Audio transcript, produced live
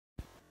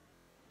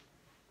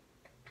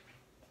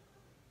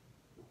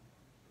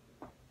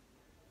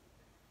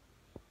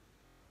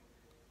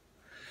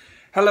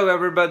Hello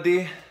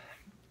everybody,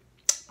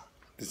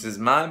 this is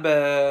my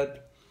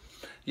bed.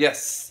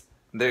 Yes,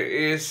 there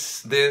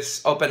is this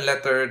open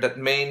letter that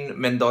Maine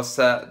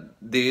Mendoza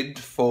did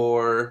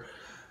for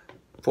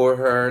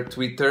her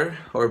Twitter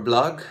or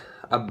blog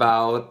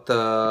about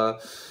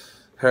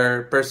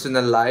her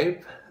personal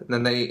life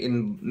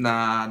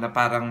na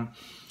parang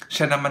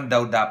siya naman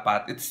daw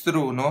dapat. It's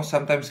true, no?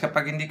 Sometimes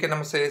kapag hindi ka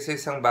na masaya sa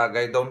isang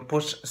bagay, don't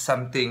push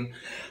something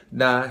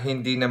na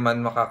hindi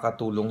naman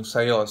makakatulong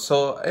sa'yo.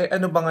 So,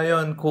 ano ba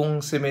ngayon kung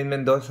si Maine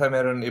Mendoza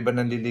meron iba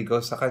naliligaw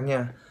sa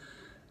kanya?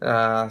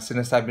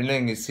 Sinasabi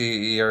lang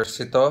si years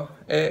ito,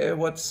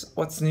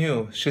 what's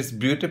new? She's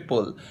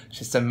beautiful,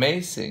 she's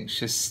amazing,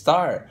 she's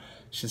star,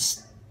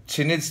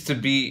 she needs to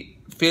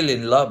feel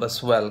in love as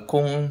well.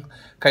 Kung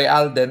kay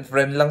Alden,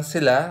 friend lang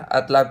sila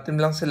at love team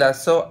lang sila.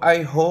 So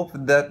I hope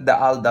that the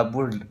Aldab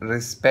would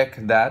respect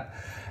that,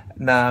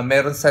 na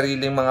meron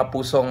sariling mga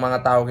puso ang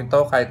mga tao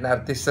ito. Kahit na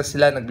artista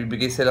sila,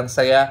 nagbibigay silang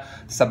saya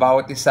sa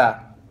bawat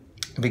isa.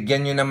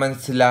 Bigyan nyo naman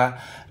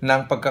sila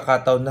ng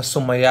pagkakataon na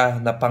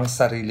sumaya na pang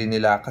sarili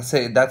nila.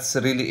 Kasi that's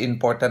really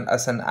important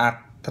as an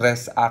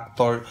actress,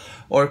 actor,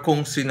 or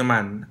kung sino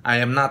man. I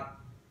am not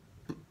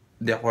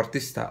di ako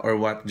artista or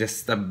what,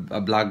 just a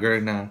vlogger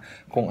na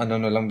kung ano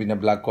na lang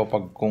binablog ko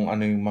pag kung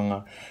ano yung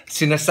mga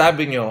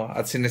sinasabi nyo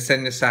at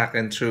sinasend nyo sa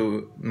akin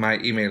through my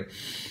email.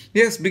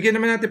 Yes, bigyan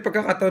naman natin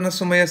pagkakataon na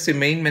sumaya si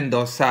Maine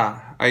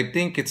Mendoza. I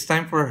think it's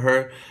time for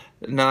her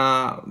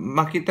na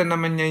makita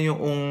naman niya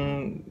yung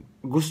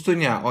gusto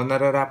niya o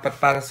nararapat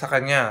para sa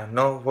kanya,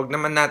 no? Huwag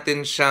naman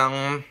natin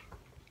siyang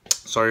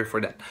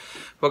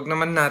Huwag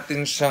naman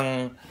natin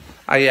siyang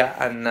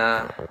ayaan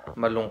na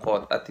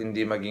malungkot at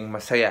hindi maging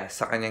masaya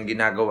sa kanyang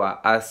ginagawa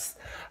as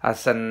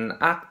an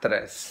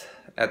actress.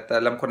 At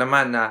alam ko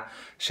naman na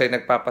siya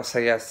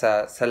nagpapasaya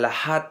sa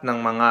lahat ng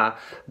mga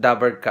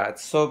dabber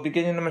cats. So,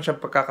 bigyan niyo naman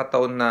siyang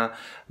pagkakataon na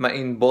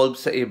ma-involve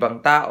sa ibang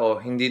tao.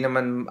 Hindi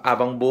naman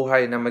abang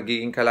buhay na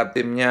magiging kalab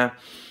team niya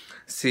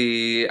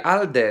si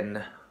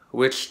Alden,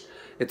 which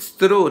it's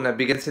true na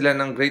bigyan sila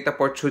ng great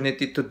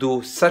opportunity to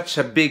do such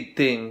a big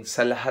thing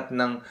sa lahat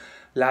ng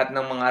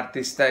mga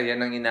artista.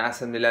 Yan ang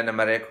inaasahan nila, na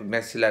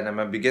ma-recognize sila, na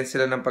mabigyan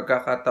sila ng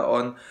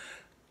pagkakataon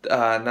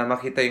na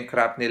makita yung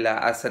craft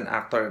nila as an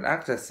actor and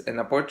actress. And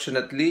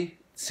unfortunately,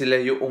 sila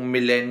yung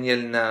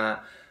millennial na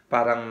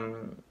parang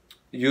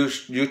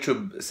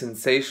YouTube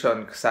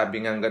sensation,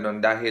 sabi nga ganun,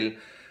 dahil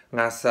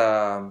nga sa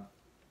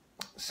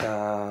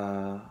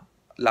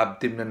love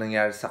team na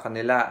nangyari sa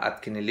kanila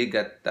at kinilig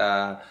at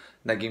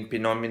naging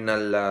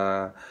phenomenal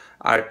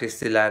artist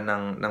sila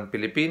ng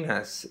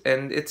Pilipinas.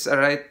 And it's a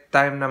right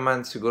time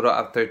naman siguro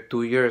after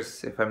 2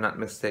 years, if I'm not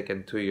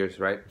mistaken, 2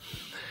 years, right?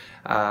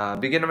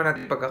 Bigyan naman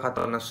natin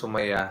pagkakataon na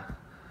sumaya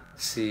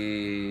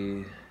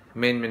si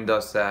Maine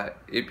Mendoza.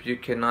 If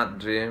you cannot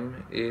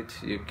dream it,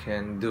 you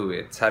can do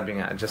it. Sabi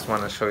nga, I just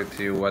wanna show it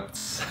to you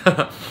what's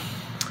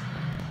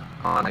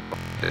on.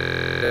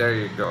 There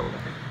you go.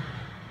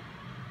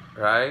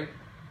 Right?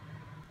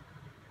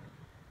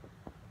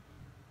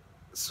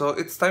 So,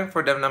 it's time for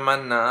them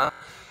naman na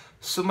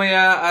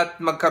sumaya at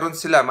magkaroon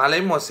sila.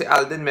 Malay mo, si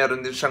Alden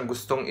meron din siyang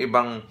gustong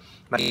ibang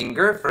maging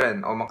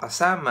girlfriend o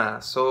makasama.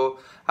 So,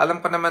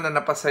 alam ko naman na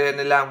napasaya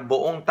nila ang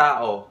buong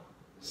tao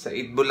sa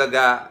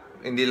Itbulaga,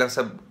 hindi lang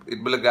sa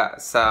Itbulaga,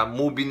 sa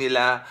movie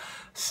nila,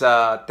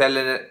 sa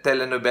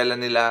telenovela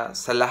nila,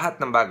 sa lahat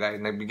ng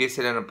bagay. Nagbigay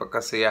sila ng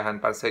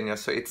pagkasayahan para sa inyo.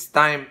 So, it's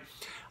time,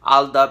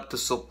 Aldab, to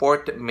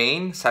support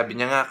Maine. Sabi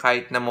niya nga,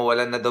 kahit na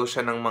mawalan na daw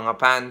siya ng mga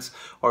fans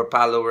or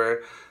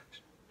follower,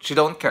 she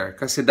don't care.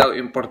 Kasi daw,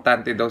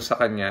 importante daw sa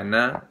kanya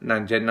na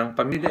nandyan ng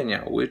pamilya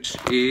niya, which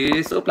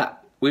is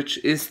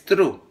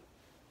true.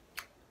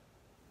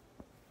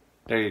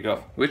 There you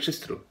go. Which is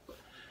true.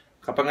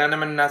 Kapag nga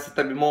naman nasa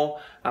tabi mo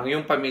ang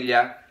iyong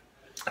pamilya,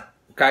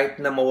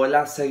 kahit na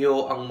mawala sa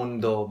iyo ang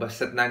mundo,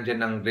 basta't nandyan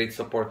ang great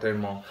supporter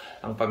mo,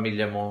 ang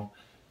pamilya mo,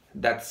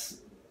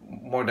 that's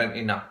more than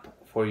enough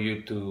for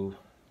you to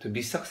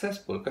be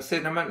successful.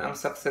 Kasi naman, ang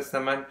success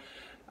naman,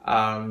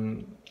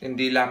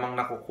 hindi lamang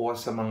nakukuha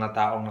sa mga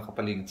taong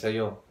nakapaligid sa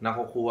iyo.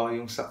 Nakukuha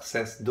yung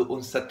success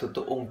doon sa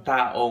totoong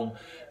taong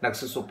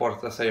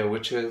nagsusuporta sa iyo,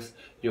 which is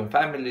yung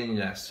family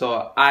niya.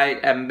 So, I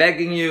am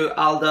begging you,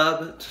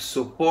 Aldab, to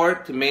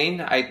support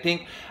Maine.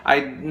 I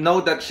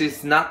know that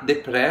she's not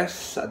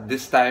depressed at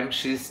this time.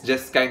 She's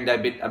just kind of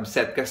a bit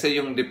upset.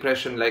 Kasi yung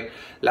depression, like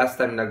last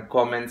time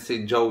nag-comment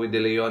si Joey De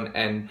Leon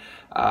and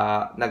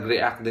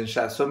nag-react din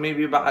siya. So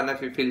maybe baka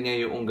nafe-feel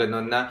niya yung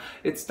ganun na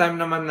it's time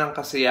naman ng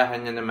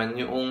kasiyahan niya naman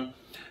yung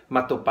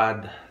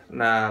matupad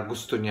na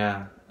gusto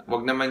niya.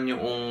 Wag naman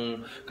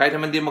yung, kahit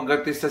naman di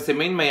mag-artista si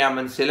Maine,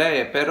 mayaman sila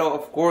eh. Pero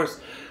of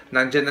course,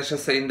 nandyan na siya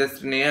sa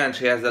industry na yan.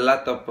 She has a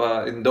lot of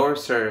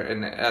endorser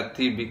and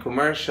TV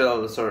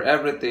commercials or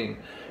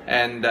everything.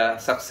 And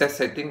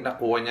success, I think,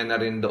 nakuha niya na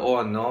rin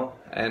doon, no?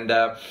 And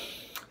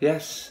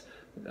yes,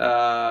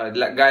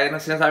 gaya ng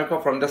sinasabi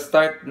ko from the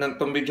start ng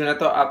tong video na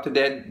to up to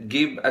the end,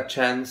 give a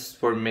chance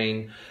for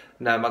Maine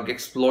na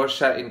mag-explore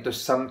siya into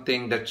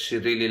something that she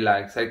really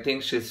likes. I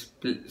think she's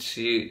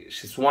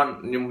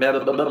one yung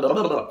meron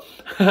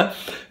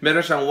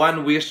siyang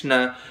one wish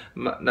na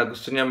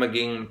gusto niya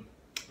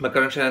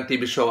magkaroon siya ng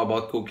TV show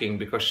about cooking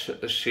because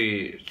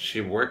she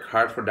worked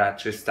hard for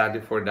that. She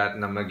studied for that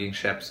na maging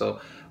chef.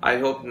 So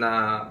I hope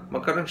na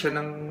magkaroon siya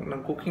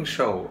ng cooking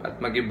show at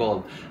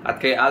mag-evolve.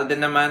 At kay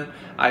Alden naman,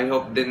 I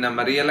hope din na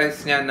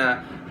ma-realize niya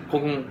na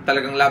kung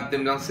talagang love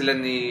team lang sila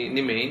ni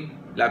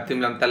Maine, love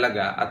team lang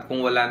talaga, at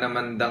kung wala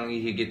naman dang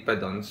hihigit pa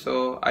doon,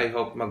 so I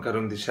hope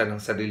magkaroon din siya ng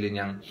sarili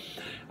niyang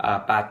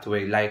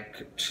pathway,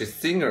 like he's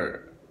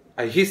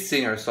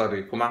singer,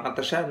 sorry,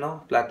 kumakanta siya,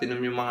 no? Platinum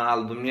yung mga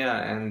album niya,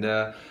 and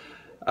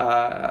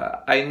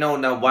I know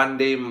na one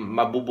day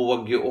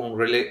mabubuwag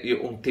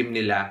yung team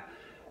nila,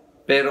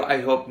 pero I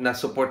hope na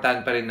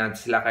supportahan pa rin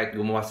natin sila kahit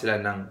gumawa sila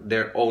ng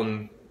their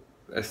own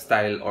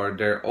style or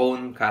their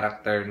own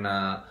character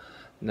na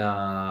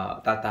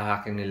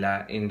tatahakin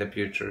nila in the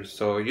future.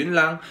 So, yun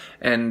lang.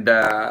 And,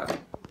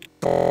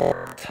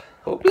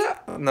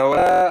 hopla,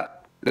 nawala